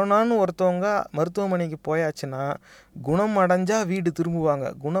இதுதான். கொரோனான்னு ஒருத்தவங்க மருத்துவமனைக்கு போயாச்சுன்னா குணம் அடைஞ்சால் வீடு திரும்புவாங்க,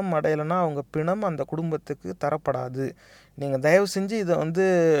 குணம் அடையலைன்னா அவங்க பிணம் அந்த குடும்பத்துக்கு தரப்படாது. நீங்கள் தயவு செஞ்சு இதை வந்து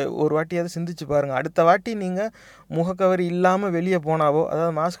ஒரு வாட்டியாவது சிந்திச்சு பாருங்கள். அடுத்த வாட்டி நீங்கள் முகக்கவரி இல்லாமல் வெளியே போனாவோ,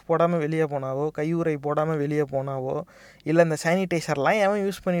 அதாவது மாஸ்க் போடாமல் வெளியே போனாவோ, கையுறை போடாமல் வெளியே போனாவோ, இல்லை இந்த சானிடைசர்லாம் எவன்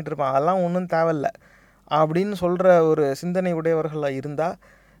யூஸ் பண்ணிகிட்டு இருப்பான், அதெல்லாம் ஒன்றும் தேவையில்ல அப்படின்னு சொல்கிற ஒரு சிந்தனை உடையவர்களாக இருந்தால்,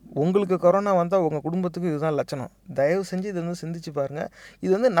 உங்களுக்கு கொரோனா வந்தால் உங்கள் குடும்பத்துக்கு இதுதான் லட்சணம். தயவு செஞ்சு இதை வந்து சிந்திச்சு பாருங்கள்.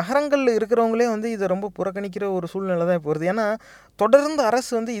 இது வந்து நகரங்களில் இருக்கிறவங்களே வந்து இதை ரொம்ப புறக்கணிக்கிற ஒரு சூழ்நிலை தான் இப்போ வருது. ஏன்னா தொடர்ந்து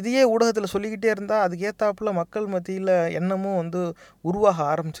அரசு வந்து இதையே ஊடகத்தில் சொல்லிக்கிட்டே இருந்தால் அதுக்கேற்றாப்புல மக்கள் மத்தியில் எண்ணமும் வந்து உருவாக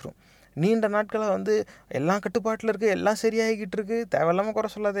ஆரம்பிச்சிடும். நீண்ட நாட்களாக வந்து எல்லாம் கட்டுப்பாட்டில் இருக்குது, எல்லாம் சரியாகிக்கிட்டு இருக்குது, தேவையில்லாமல்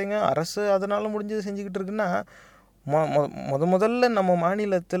குறை சொல்லாதீங்க, அரசு அதனால் முடிஞ்சது செஞ்சுக்கிட்டு இருக்குன்னா, முதல்ல நம்ம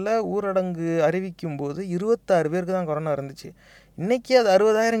மாநிலத்தில் ஊரடங்கு அறிவிக்கும் போது 26 பேருக்கு தான் கொரோனா இருந்துச்சு. இன்றைக்கி அது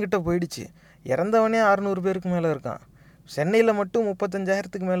 60,000 கிட்ட போயிடுச்சு. இறந்தவனே 600 பேருக்கு மேலே இருக்கான். சென்னையில் மட்டும்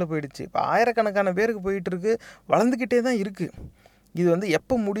 35,000க்கு மேலே போயிடுச்சு. இப்போ ஆயிரக்கணக்கான பேருக்கு போயிட்டுருக்கு, வளர்ந்துக்கிட்டே தான் இருக்குது. இது வந்து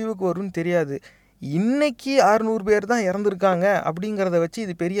எப்போ முடிவுக்கு வரும்னு தெரியாது. இன்றைக்கி 600 பேர் தான் இறந்துருக்காங்க அப்படிங்கிறத வச்சு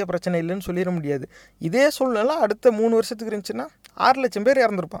இது பெரிய பிரச்சனை இல்லைன்னு சொல்லிட முடியாது. இதே சூழ்நிலை அடுத்த 3 வருஷத்துக்கு இருந்துச்சுன்னா 6 லட்சம் பேர்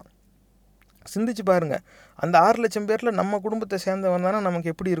இறந்துருப்பான். சிந்திச்சு பாருங்கள், அந்த 6 லட்சம் பேரில் நம்ம குடும்பத்தை சேர்ந்தவன் தானே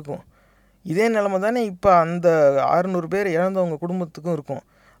நமக்கு எப்படி இருக்கும்? இதே நிலமை தானே இப்போ அந்த 600 பேர் இழந்தவங்க குடும்பத்துக்கும் இருக்கும்.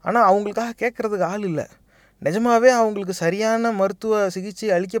 ஆனால் அவங்களுக்காக கேட்குறதுக்கு ஆள் இல்லை. நிஜமாகவே அவங்களுக்கு சரியான மருத்துவ சிகிச்சை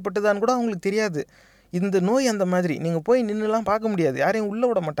அளிக்கப்பட்டதான்னு கூட அவங்களுக்கு தெரியாது. இந்த நோய் அந்த மாதிரி நீங்கள் போய் நின்றுலாம் பார்க்க முடியாது, யாரையும் உள்ளே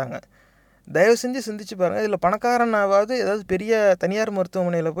விட மாட்டாங்க. தயவு செஞ்சு சிந்திச்சு பாருங்கள். இதில் பணக்காரனாவது ஏதாவது பெரிய தனியார்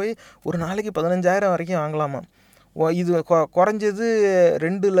மருத்துவமனையில் போய் ஒரு நாளைக்கு 15,000 வரைக்கும் வாங்கலாமா? இது குறைஞ்சது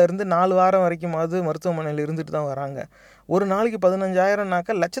 2லேருந்து 4 வாரம் வரைக்குமாவது மருத்துவமனையில் இருந்துட்டு தான் வராங்க. ஒரு நாளைக்கு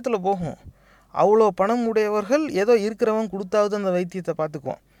 15,000னாக்கா லட்சத்தில் போகும். அவ்வளோ பணம் உடையவர்கள் ஏதோ இருக்கிறவன் கொடுத்தாவது அந்த வைத்தியத்தை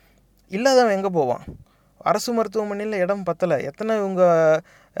பார்த்துக்குவான், இல்லாதவன் எங்கே போவான்? அரசு மருத்துவமனையில் இடம் பத்தலை, எத்தனை இவங்க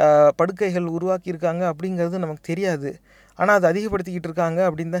படுக்கைகள் உருவாக்கியிருக்காங்க அப்படிங்கிறது நமக்கு தெரியாது. ஆனால் அது அதிகப்படுத்திக்கிட்டு இருக்காங்க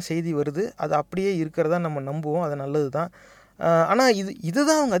அப்படின்னு தான் செய்தி வருது. அது அப்படியே இருக்கிறதா நம்ம நம்புவோம், அது நல்லது தான். ஆனால்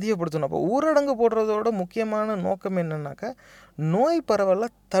இதுதான் அவங்க அதிகப்படுத்தணும். அப்போ ஊரடங்கு போடுறதோட முக்கியமான நோக்கம் என்னன்னாக்கா, நோய் பரவலை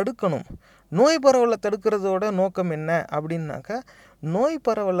தடுக்கணும். நோய் பரவலை தடுக்கிறதோட நோக்கம் என்ன அப்படின்னாக்கா, நோய்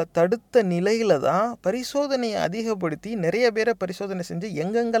பரவலை தடுத்த நிலையில் தான் பரிசோதனையை அதிகப்படுத்தி நிறைய பேரை பரிசோதனை செஞ்சு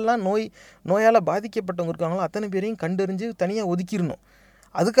எங்கெங்கெல்லாம் நோயால் பாதிக்கப்பட்டவங்க இருக்காங்களோ அத்தனை பேரையும் கண்டறிஞ்சு தனியாக ஒதுக்கிடணும்.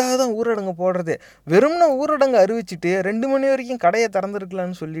 அதுக்காக தான் ஊரடங்கு போடுறது. வெறும்னா ஊரடங்கு அறிவிச்சிட்டு 2 மணி வரைக்கும் கடையை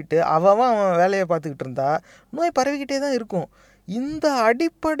திறந்துருக்கலான்னு சொல்லிட்டு அவன் வேலையை பார்த்துக்கிட்டு இருந்தா நோய் பரவிக்கிட்டே தான் இருக்கும். இந்த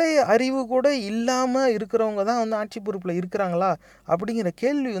அடிப்படை அறிவு கூட இல்லாமல் இருக்கிறவங்க தான் வந்து ஆட்சி பொறுப்பில் இருக்கிறாங்களா அப்படிங்கிற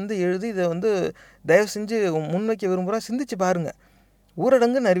கேள்வி வந்து எழுதி இதை வந்து தயவு செஞ்சு முன்வைக்க விரும்புகிறேன். சிந்திச்சு பாருங்கள்.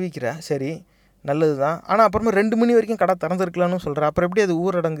 ஊரடங்குன்னு அறிவிக்கிற சரி, நல்லது தான், ஆனால் அப்புறமா 2 மணி வரைக்கும் கடை திறந்துருக்கலான்னு சொல்கிறேன். அப்புறம் எப்படி அது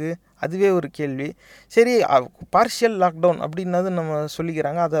ஊரடங்கு? அதுவே ஒரு கேள்வி. சரி, பார்ஷியல் லாக்டவுன் அப்படின்னாது நம்ம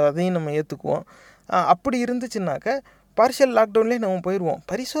சொல்லிக்கிறாங்க, அதையும் நம்ம ஏற்றுக்குவோம். அப்படி இருந்துச்சுன்னாக்க பார்ஷியல் லாக்டவுன்லேயே நம்ம போயிடுவோம்.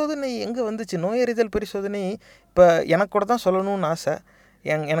 பரிசோதனை எங்கே வந்துச்சு? நோயறிதல் பரிசோதனை இப்போ எனக்கு கூட தான் சொல்லணும்னு ஆசை,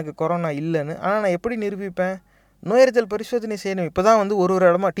 எனக்கு கொரோனா இல்லைன்னு. ஆனால் நான் எப்படி நிரூபிப்பேன்? நோயறிதல் பரிசோதனை செய்யணும். இப்போ தான் வந்து ஒரு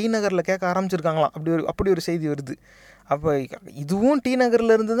இடமா டி நகரில் கேட்க ஆரம்பிச்சிருக்காங்களாம். அப்படி ஒரு செய்தி வருது. அப்போ இதுவும் டி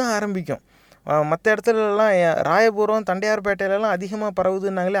நகர்லேருந்து தான் ஆரம்பிக்கும். மற்ற இடத்துலலாம் ராயபுரம், தண்டையார்பேட்டையிலலாம் அதிகமாக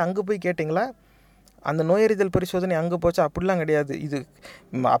பரவுதுன்னாங்களே, அங்கே போய் கேட்டிங்களா? அந்த நோயறிதல் பரிசோதனை அங்கே போச்சா? அப்படிலாம் கிடையாது.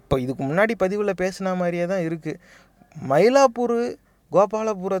 அப்போ இதுக்கு முன்னாடி பதிவில் பேசின மாதிரியே தான் இருக்குது. மயிலாப்பூர்,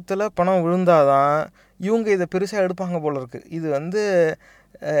 கோபாலபுரத்தில் பணம் விழுந்தாதான் இவங்க இதை பெருசாக எடுப்பாங்க போல இருக்குது. இது வந்து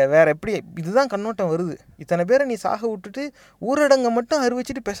வேறு எப்படி, இதுதான் கண்ணோட்டம் வருது. இத்தனை பேரை நீ சாக விட்டுட்டு ஊரடங்கை மட்டும்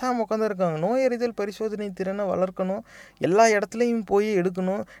அறிவிச்சிட்டு பேசாமல் உட்காந்துருக்காங்க. நோயறிதல் பரிசோதனை திறனை வளர்க்கணும், எல்லா இடத்துலையும் போய்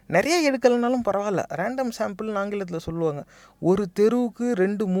எடுக்கணும். நிறைய எடுக்கலைனாலும் பரவாயில்ல, ரேண்டம் சாம்பிள்னு ஆங்கிலத்தில் சொல்லுவாங்க. ஒரு தெருவுக்கு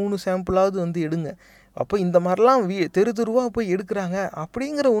 2-3 சாம்பிளாவது வந்து எடுங்க. அப்போ இந்த மாதிரிலாம் தெருவாக போய் எடுக்கிறாங்க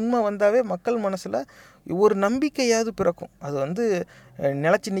அப்படிங்கிற உண்மை வந்தாவே மக்கள் மனசில் ஒரு நம்பிக்கையாவது பிறக்கும். அது வந்து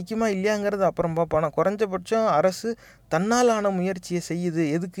நிலச்சி நிற்குமா இல்லையாங்கிறது அப்புறம் பார்ப்பானா. குறைஞ்சபட்சம் அரசு தன்னால் ஆன முயற்சியை செய்யுது.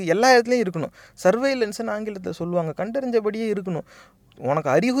 எதுக்கு? எல்லா இடத்துலையும் இருக்கணும். சர்வேலன்ஸ்னு ஆங்கிலத்தில் சொல்லுவாங்க. கண்டறிஞ்சபடியே இருக்கணும்.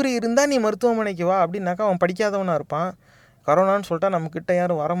 உனக்கு அறிகுறி இருந்தால் நீ மருத்துவமனைக்கு வா அப்படின்னாக்கா அவன் படிக்காதவனாக இருப்பான். கரோனான்னு சொல்லிட்டா நம்மக்கிட்ட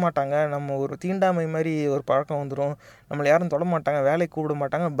யாரும் வரமாட்டாங்க, நம்ம ஒரு தீண்டாமை மாதிரி ஒரு பழக்கம் வந்துடும், நம்மளை யாரும் தொடமாட்டாங்க, வேலைக்கு கூப்பிட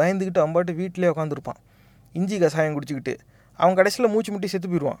மாட்டாங்க, பயந்துக்கிட்டு அவன் பாட்டு வீட்டிலே உட்காந்துருப்பான் இஞ்சி கஷாயம் குடிச்சிக்கிட்டு. அவன் கடைசியில் மூச்சு முட்டி செத்து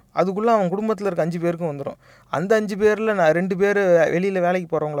போயிடுவான். அதுக்குள்ளே அவன் குடும்பத்தில் இருக்க 5 பேருக்கும் வந்துடும். அந்த 5 பேரில் 2 பேர் வெளியில் வேலைக்கு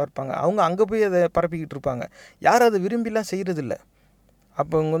போகிறவங்களா இருப்பாங்க. அவங்க அங்கே போய் அதை பரப்பிக்கிட்டு இருப்பாங்க. யாரும் அதை விரும்பிலாம் செய்கிறதில்ல.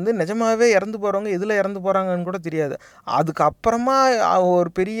 அப்போ இவங்க வந்து நிஜமாகவே இறந்து போகிறவங்க எதில் இறந்து போகிறாங்கன்னு கூட தெரியாது. அதுக்கப்புறமா ஒரு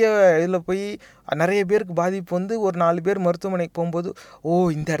பெரிய இதில் போய் நிறைய பேருக்கு பாதிப்பு வந்து ஒரு 4 பேர் மருத்துவமனைக்கு போகும்போது,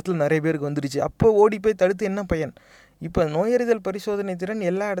 இந்த இடத்துல நிறைய பேருக்கு வந்துடுச்சு, அப்போ ஓடி போய் தடுத்து என்ன பயன்? இப்போ நோயறிதல் பரிசோதனை திறன்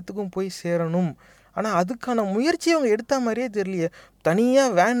எல்லா இடத்துக்கும் போய் சேரணும். ஆனால் அதுக்கான முயற்சி அவங்க எடுத்த மாதிரியே தெரியலையே.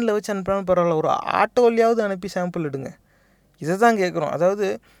 தனியாக வேனில் வச்சு அனுப்பினாலும் பரவாயில்ல, ஒரு ஆட்டோலையாவது அனுப்பி சாம்பிள் எடுங்க. இதை தான் கேட்குறோம். அதாவது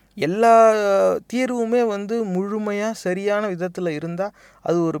எல்லா தீர்வுமே வந்து முழுமையாக சரியான விதத்தில் இருந்தால்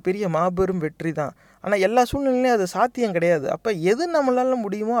அது ஒரு பெரிய மாபெரும் வெற்றி தான். ஆனால் எல்லா சூழ்நிலையிலையும் அது சாத்தியம் கிடையாது. அப்போ எது நம்மளால்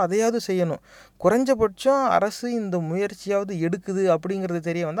முடியுமோ அதையாவது செய்யணும். குறைஞ்சபட்சம் அரசு இந்த முயற்சியாவது எடுக்குது அப்படிங்கிறது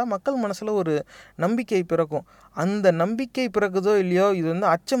தெரிய வந்தால் மக்கள் மனசில் ஒரு நம்பிக்கை பிறக்கும். அந்த நம்பிக்கை பிறக்குதோ இல்லையோ, இது வந்து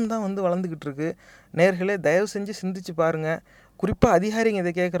அச்சம் தான் வந்து வளர்ந்துக்கிட்டு இருக்கு. நேயர்களே, தயவு செஞ்சு சிந்திச்சு பாருங்கள். குறிப்பாக அதிகாரிங்க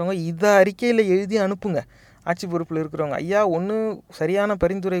இதை கேட்குறவங்க இதை அறிக்கையில் எழுதி அனுப்புங்க. ஆட்சி பொறுப்பில் இருக்கிறவங்க, ஐயா, ஒன்று சரியான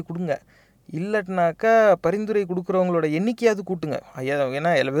பரிந்துரை கொடுங்க, இல்லைனாக்கா பரிந்துரை கொடுக்குறவங்களோட எண்ணிக்கையாவது கூட்டுங்க ஐயா.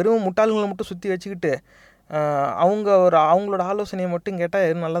 ஏன்னா வெறும் முட்டாள்களை மட்டும் சுற்றி வச்சுக்கிட்டு அவங்களோட ஆலோசனையை மட்டும் கேட்டால்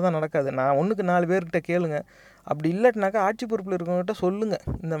எதுவும் நல்லதாக நடக்காது. நான் 1க்கு 4 பேர்கிட்ட கேளுங்க. அப்படி இல்லைனாக்கா ஆட்சி பொறுப்பில் இருக்கிறவங்ககிட்ட சொல்லுங்கள்,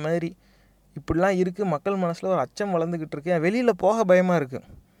 இந்த மாதிரி இப்படிலாம் இருக்குது, மக்கள் மனசில் ஒரு அச்சம் வளர்ந்துக்கிட்டு இருக்கு, வெளியில் போக பயமாக இருக்குது.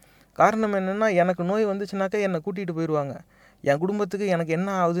 காரணம் என்னென்னா, எனக்கு நோய் வந்துச்சுனாக்கா என்னை கூட்டிகிட்டு போயிடுவாங்க, என் குடும்பத்துக்கு எனக்கு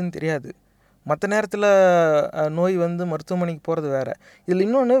என்ன ஆகுதுன்னு தெரியாது. மற்ற நேரத்தில் நோய் வந்து மருத்துவமனைக்கு போகிறது வேறு. இதில்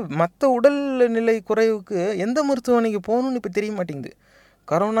இன்னொன்று, மற்ற உடல்நிலை குறைவுக்கு எந்த மருத்துவமனைக்கு போகணுன்னு இப்போ தெரிய மாட்டேங்குது.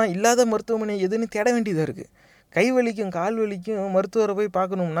 கரோனா இல்லாத மருத்துவமனை எதுன்னு தேட வேண்டியதாக இருக்குது. கை வலிக்கும், கால் வலிக்கும் மருத்துவரை போய்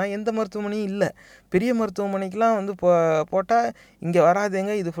பார்க்கணும்னா எந்த மருத்துவமனையும் இல்லை. பெரிய மருத்துவமனைக்கெலாம் வந்து போட்டால் இங்கே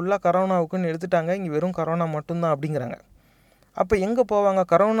வராதேங்க, இது ஃபுல்லாக கரோனாவுக்குன்னு எடுத்துட்டாங்க, இங்கே வெறும் கரோனா மட்டும்தான் அப்படிங்கிறாங்க. அப்போ எங்கே போவாங்க?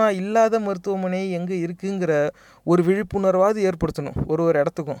 கரோனா இல்லாத மருத்துவமனை எங்கே இருக்குங்கிற ஒரு விழிப்புணர்வாவது ஏற்படுத்தணும் ஒரு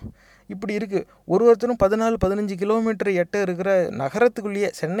இடத்துக்கும். இப்படி இருக்குது. ஒருத்தரும் 14-15 கிலோமீட்டர் எட்ட இருக்கிற நகரத்துக்குள்ளேயே,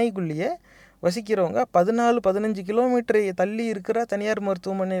 சென்னைக்குள்ளேயே வசிக்கிறவங்க 14-15 கிலோமீட்டர் தள்ளி இருக்கிற தனியார்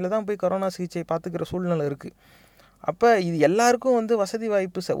மருத்துவமனையில் தான் போய் கரோனா சிகிச்சை பார்த்துக்கிற சூழ்நிலை இருக்குது. அப்போ இது எல்லாருக்கும் வந்து வசதி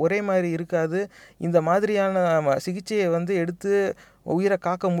வாய்ப்பு ஒரே மாதிரி இருக்காது. இந்த மாதிரியான சிகிச்சையை வந்து எடுத்து உயிரை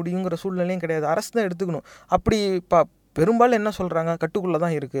காக்க முடியுங்கிற சூழ்நிலையும் கிடையாது. அரசு தான் எடுத்துக்கணும். அப்படி பெரும்பாலும் என்ன சொல்கிறாங்க, கட்டுக்குள்ளே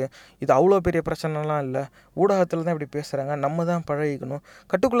தான் இருக்குது, இது அவ்வளோ பெரிய பிரச்சனைலாம் இல்லை, ஊடகத்தில் தான் இப்படி பேசுகிறாங்க, நம்ம தான் பழகிக்கணும்,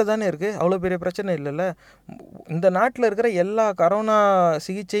 கட்டுக்குள்ளே தானே இருக்குது, அவ்வளோ பெரிய பிரச்சனை இல்லைல்ல. இந்த நாட்டில் இருக்கிற எல்லா கரோனா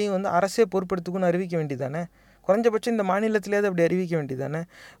சிகிச்சையும் வந்து அரசே பொறுப்பெடுத்துக்குன்னு அறிவிக்க வேண்டியதானே. குறைஞ்சபட்சம் இந்த மாநிலத்திலேயே அப்படி அறிவிக்க வேண்டியதானே.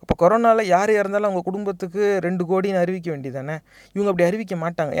 இப்போ கொரோனாவில் யார் இறந்தாலும் அவங்க குடும்பத்துக்கு 2 கோடின்னு அறிவிக்க வேண்டியதானே. இவங்க அப்படி அறிவிக்க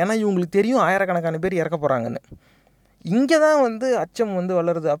மாட்டாங்க. ஏன்னா இவங்களுக்கு தெரியும் ஆயிரக்கணக்கான பேர் இறக்க போகிறாங்கன்னு. இங்கே தான் வந்து அச்சம் வந்து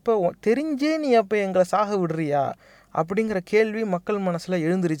வளருது. அப்போ தெரிஞ்சே நீ அப்போ எங்களை சாக விடுறியா அப்படிங்கிற கேள்வி மக்கள் மனசில்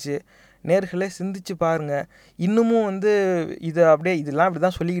எழுந்துருச்சு. நேர்களே, சிந்திச்சு பாருங்கள். இன்னமும் வந்து இதெல்லாம் அப்படி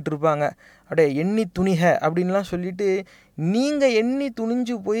தான் சொல்லிக்கிட்டு இருப்பாங்க. அப்படியே எண்ணி துணிக அப்படின்லாம் சொல்லிவிட்டு நீங்கள் எண்ணி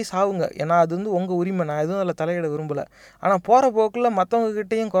துணிஞ்சு போய் சாவுங்க. ஏன்னா அது வந்து உங்கள் உரிமை, நான் எதுவும் அதில் தலையிட விரும்பலை. ஆனால் போகிற போக்கில்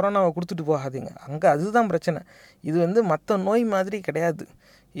மற்றவங்கக்கிட்டேயும் கொரோனாவை கொடுத்துட்டு போகாதீங்க. அங்கே அதுதான் பிரச்சனை. இது வந்து மற்ற நோய் மாதிரி கிடையாது.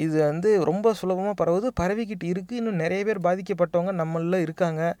 இது வந்து ரொம்ப சுலபமாக பரவுது, பரவிக்கிட்டு இருக்குது. இன்னும் நிறைய பேர் பாதிக்கப்பட்டவங்க நம்மளில்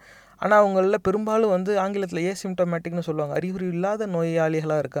இருக்காங்க. ஆனால் அவங்களில் பெரும்பாலும் வந்து ஆங்கிலத்தில் ஏசிம்டமேட்டிக்னு சொல்லுவாங்க, அறிகுறி இல்லாத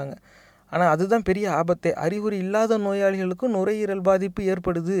நோயாளிகளாக இருக்காங்க. ஆனால் அதுதான் பெரிய ஆபத்தே. அறிகுறி இல்லாத நோயாளிகளுக்கும் நுரையீரல் பாதிப்பு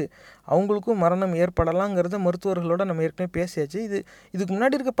ஏற்படுது, அவங்களுக்கும் மரணம் ஏற்படலாங்கிறத மருத்துவர்களோடு நம்ம ஏற்கனவே பேசியாச்சு. இதுக்கு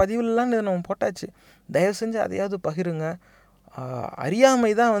முன்னாடி இருக்க பதிவுலலாம் இதை நம்ம போட்டாச்சு. தயவு செஞ்சு அதையாவது பகிருங்க.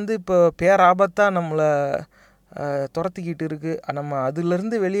 அறியாமை தான் வந்து இப்போ பேராபத்தாக நம்மளை துரத்திக்கிட்டு இருக்குது. நம்ம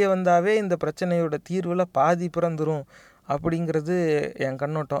அதிலிருந்து வெளியே வந்தாவே இந்த பிரச்சனையோட தீர்வில் பாதி பிறந்துடும் அப்படிங்கிறது என்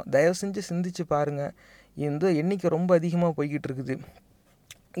கண்ணோட்டம். தயவு செஞ்சு சிந்திச்சு பாருங்கள். இந்த எண்ணிக்கை ரொம்ப அதிகமாக போய்கிட்டு இருக்குது.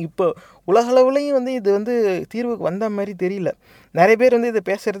 இப்போ உலகளவுலையும் இது தீர்வுக்கு வந்த மாதிரி தெரியல. நிறைய பேர் இதை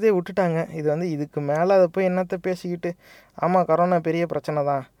பேசுகிறதே விட்டுட்டாங்க. இதுக்கு மேலே அதை போய் என்னத்தை பேசிக்கிட்டு ஆமாம் கொரோனா பெரிய பிரச்சனை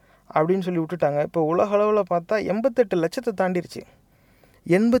தான் அப்படின்னு சொல்லி விட்டுட்டாங்க. இப்போ உலகளவில் பார்த்தா 88 லட்சத்தை தாண்டிருச்சு.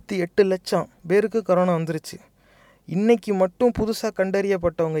 88 லட்சம் பேருக்கு கொரோனா வந்துருச்சு. இன்றைக்கி மட்டும் புதுசாக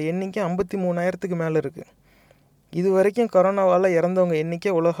கண்டறியப்பட்டவங்க எண்ணிக்கை 53,000க்கு மேலே இருக்குது. இது வரைக்கும் கொரோனாவால் இறந்தவங்க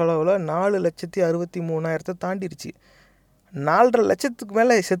எண்ணிக்கை உலகளவில் 4,63,000 தாண்டிருச்சு. 4.5 லட்சத்துக்கு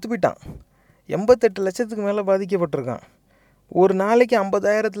மேலே செத்து போயிட்டான். 88 லட்சத்துக்கு மேலே பாதிக்கப்பட்டிருக்கான். ஒரு நாளைக்கு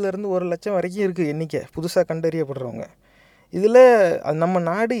 50,000லேருந்து 1 லட்சம் வரைக்கும் இருக்குது எண்ணிக்கை புதுசாக கண்டறியப்படுறவங்க. இதில் நம்ம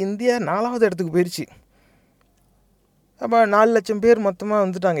நாடு இந்தியா 4வது இடத்துக்கு போயிடுச்சு. அப்போ 4 லட்சம் பேர் மொத்தமாக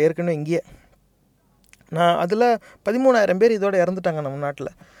வந்துட்டாங்க ஏற்கனவே இங்கேயே. அதில் 13,000 பேர் இதோட இறந்துட்டாங்க நம்ம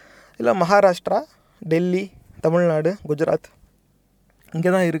நாட்டில். இதில் மகாராஷ்டிரா, டெல்லி, தமிழ்நாடு, குஜராத் இங்கே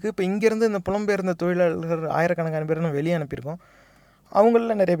தான் இருக்குது. இப்போ இங்கேருந்து இந்த புலம்பெயர்ந்த தொழிலாளர்கள் ஆயிரக்கணக்கான பேர் நம்ம வெளியே அனுப்பியிருக்கோம்.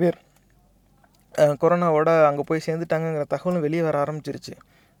 அவங்களில் நிறைய பேர் கொரோனாவோட அங்கே போய் சேர்ந்துட்டாங்கங்கிற தகவலும் வெளியே வர ஆரம்பிச்சிருச்சு.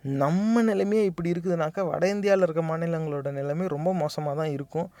 நம்ம நிலைமையே இப்படி இருக்குதுனாக்கா வட இந்தியாவில் இருக்க மாநிலங்களோட நிலைமை ரொம்ப மோசமாக தான்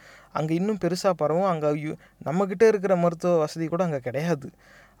இருக்கும். அங்கே இன்னும் பெருசாக பரவும். அங்கே நம்மக்கிட்ட இருக்கிற மருத்துவ வசதி கூட அங்கே கிடையாது.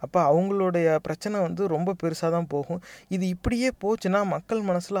 அப்போ அவங்களுடைய பிரச்சனை ரொம்ப பெருசாக தான் போகும். இது இப்படியே போச்சுன்னா மக்கள்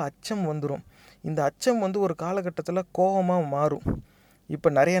மனசில் அச்சம் வந்துடும். இந்த அச்சம் ஒரு காலகட்டத்தில் கோபமாக மாறும். இப்போ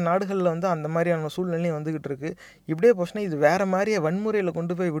நிறைய நாடுகளில் அந்த மாதிரியான சூழ்நிலையும் வந்துக்கிட்டு இருக்குது. இப்படியே போச்சுன்னா இது வேறு மாதிரியே வன்முறையில்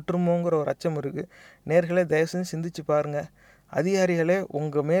கொண்டு போய் விட்டுருமோங்கிற ஒரு அச்சம் இருக்குது. நேர்களே தயவு செஞ்சு சிந்திச்சு பாருங்கள். அதிகாரிகளே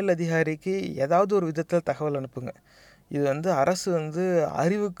உங்கள் மேல் அதிகாரிக்கு ஏதாவது ஒரு விதத்தில் தகவல் அனுப்புங்க. இது அரசு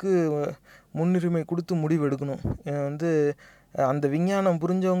அறிவுக்கு முன்னுரிமை கொடுத்து முடிவு எடுக்கணும். அந்த விஞ்ஞானம்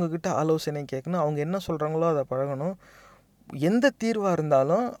புரிஞ்சவங்கக்கிட்ட ஆலோசனை கேட்கணும். அவங்க என்ன சொல்கிறாங்களோ அதை பழகணும். எந்த தீர்வாக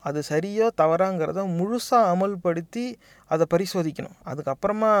இருந்தாலும் அது சரியோ தவறாங்கிறத முழுசாக அமல்படுத்தி அதை பரிசோதிக்கணும்.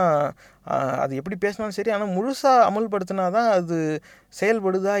 அதுக்கப்புறமா அது எப்படி பேசினாலும் சரி, ஆனால் முழுசாக அமல்படுத்தினா தான் அது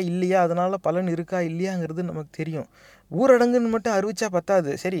செயல்படுதா இல்லையா, அதனால் பலன் இருக்கா இல்லையாங்கிறது நமக்கு தெரியும். ஊரடங்குன்னு மட்டும் அறிவிச்சா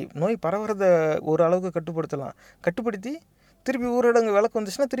பத்தாது. சரி, நோய் பரவுறத ஒரு அளவுக்கு கட்டுப்படுத்தி திருப்பி ஊரடங்கு விலக்கு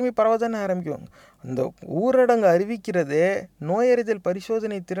வந்துச்சுன்னா திரும்பி பரவதானே ஆரம்பிக்கும். அந்த ஊரடங்கு அறிவிக்கிறதே நோயறிதல்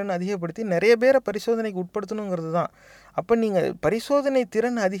பரிசோதனை திறன் அதிகப்படுத்தி நிறைய பேரை பரிசோதனைக்கு உட்படுத்தணுங்கிறது தான். அப்போ நீங்கள் பரிசோதனை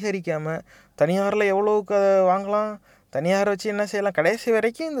திறன் அதிகரிக்காமல் தனியாரில் எவ்வளோக்கு வாங்கலாம், தனியாரை வச்சு என்ன செய்யலாம், கடைசி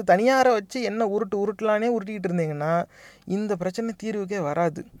வரைக்கும் இந்த தனியாரை வச்சு என்ன உருட்டலானே உருட்டிக்கிட்டு இருந்தீங்கன்னா இந்த பிரச்சனை தீர்வுக்கே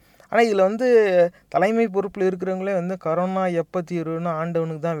வராது. ஆனால் இதில் தலைமை பொறுப்பில் இருக்கிறவங்களே கொரோனா எப்போ தீர்வுன்னு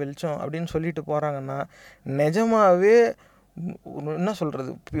ஆண்டவனுக்கு தான் வெளிச்சம் அப்படின்னு சொல்லிட்டு போகிறாங்கன்னா நிஜமாகவே என்ன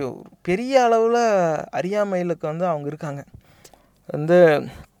சொல்கிறது, பெரிய அளவில் அறியாமைகளுக்கு அவங்க இருக்காங்க.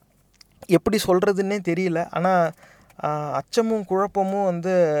 எப்படி சொல்கிறதுன்னே தெரியல. ஆனால் அச்சமும் குழப்பமும்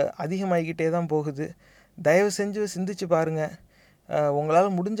அதிகமாகிக்கிட்டே தான் போகுது. தயவு செஞ்சு சிந்திச்சு பாருங்கள்.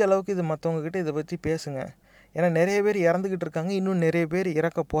 உங்களால் முடிஞ்ச அளவுக்கு இது மற்றவங்கக்கிட்ட இதை பற்றி பேசுங்க. ஏன்னா நிறைய பேர் இறந்துக்கிட்டு இருக்காங்க, இன்னும் நிறைய பேர்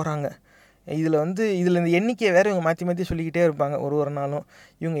இறக்க போகிறாங்க. இதில் இந்த எண்ணிக்கையை வேறு இவங்க மாற்றி சொல்லிக்கிட்டே இருப்பாங்க ஒரு நாளும்.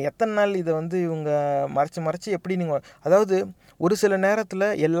 இவங்க எத்தனை நாள் இதை இவங்க மறைச்சி எப்படி நீங்கள், அதாவது ஒரு சில நேரத்தில்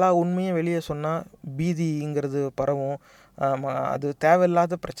எல்லா உண்மையும் வெளியே சொன்னால் பீதிங்கிறது பரவும். அது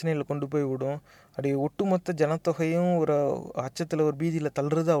தேவையில்லாத பிரச்சனையில் கொண்டு போய் விடும். அப்படி ஒட்டுமொத்த ஜனத்தொகையும் ஒரு அச்சத்தில் ஒரு பீதியில்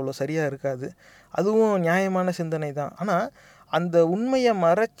தள்ளுறது அவ்வளோ சரியாக இருக்காது. அதுவும் நியாயமான சிந்தனை தான். ஆனால் அந்த உண்மையை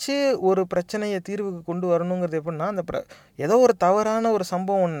மறைச்சி ஒரு பிரச்சனையை தீர்வுக்கு கொண்டு வரணுங்கிறது எப்படின்னா, ஏதோ ஒரு தவறான ஒரு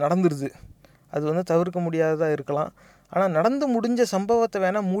சம்பவம் ஒன்று நடந்துருது. அது தவிர்க்க முடியாததாக இருக்கலாம். ஆனால் நடந்து முடிஞ்ச சம்பவத்தை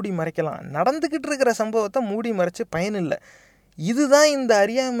வேணால் மூடி மறைக்கலாம். நடந்துக்கிட்டு இருக்கிற சம்பவத்தை மூடி மறைச்சி பயனில்லை. இதுதான் இந்த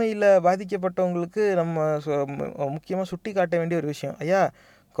அறியாமையில் பாதிக்கப்பட்டவங்களுக்கு நம்ம முக்கியமாக சுட்டி காட்ட வேண்டிய ஒரு விஷயம். ஐயா,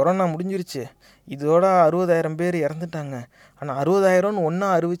 கொரோனா முடிஞ்சிருச்சு, இதோட 60,000 பேர் இறந்துட்டாங்க. ஆனால் 60,000ன்னு ஒன்றா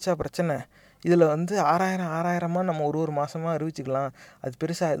அறிவிச்சா பிரச்சனை. இதில் 6,000 நம்ம ஒரு மாதமாக அறிவிச்சிக்கலாம், அது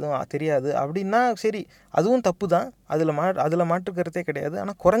பெருசாக எதுவும் தெரியாது அப்படின்னா சரி, அதுவும் தப்பு தான். அதில் மாற்றுக்கிறதே கிடையாது.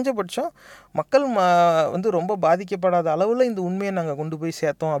 ஆனால் குறைஞ்சபட்சம் மக்கள் ரொம்ப பாதிக்கப்படாத அளவில் இந்த உண்மையை நாங்கள் கொண்டு போய்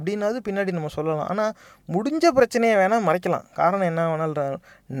சேர்த்தோம் அப்படின்னாது பின்னாடி நம்ம சொல்லலாம். ஆனால் முடிஞ்ச பிரச்சனையை வேணால் மறைக்கலாம். காரணம் என்ன வேணாலும்,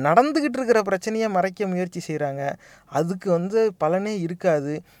 நடந்துக்கிட்டு இருக்கிற பிரச்சனையை மறைக்க முயற்சி செய்கிறாங்க. அதுக்கு பலனே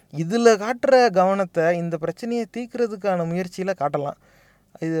இருக்காது. இதில் காட்டுற கவனத்தை இந்த பிரச்சனையை தீர்க்கிறதுக்கான முயற்சியில் காட்டலாம்.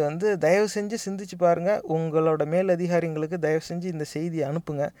 இது தயவு செஞ்சு சிந்திச்சு பாருங்கள். உங்களோட மேல் அதிகாரிங்களுக்கு தயவு செஞ்சு இந்த செய்தியை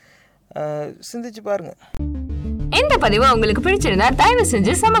அனுப்புங்க. சிந்திச்சு பாருங்கள். இந்த பதிவு உங்களுக்கு பிடிச்சிருந்தா தயவு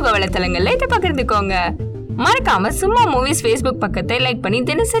செஞ்சு சமூக வலைத்தளங்கள்ல இதை பகிர்ந்துக்கோங்க. மறக்காம சும்மா மூவிஸ் ஃபேஸ்புக் பக்கத்தை லைக் பண்ணி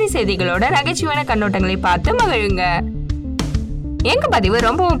தினசரி செய்திகளோட நகைச்சுவையான கண்ணோட்டங்களை பார்த்து மகிழுங்க. எங்க பதிவு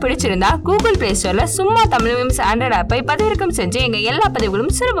ரொம்பவும் பிடிச்சிருந்தா கூகுள் பிளே ஸ்டோர்ல சும்மா தமிழ் மீம்ஸ் ஆண்ட்ராய்டு ஆப்பை பதிவிறக்கம் செஞ்சு எங்க எல்லா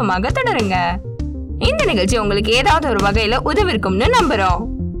பதிவுகளும் சுலபமாக தொடருங்க. இந்த நிகழ்ச்சி உங்களுக்கு ஏதாவது ஒரு வகையில உதவிருக்கும்னு நம்புறோம்.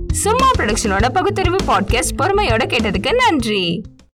 சும்மா ப்ரொடக்ஷனோட பகுத்தறிவு பாட்காஸ்ட் பொறுமையோட கேட்டதுக்கு நன்றி.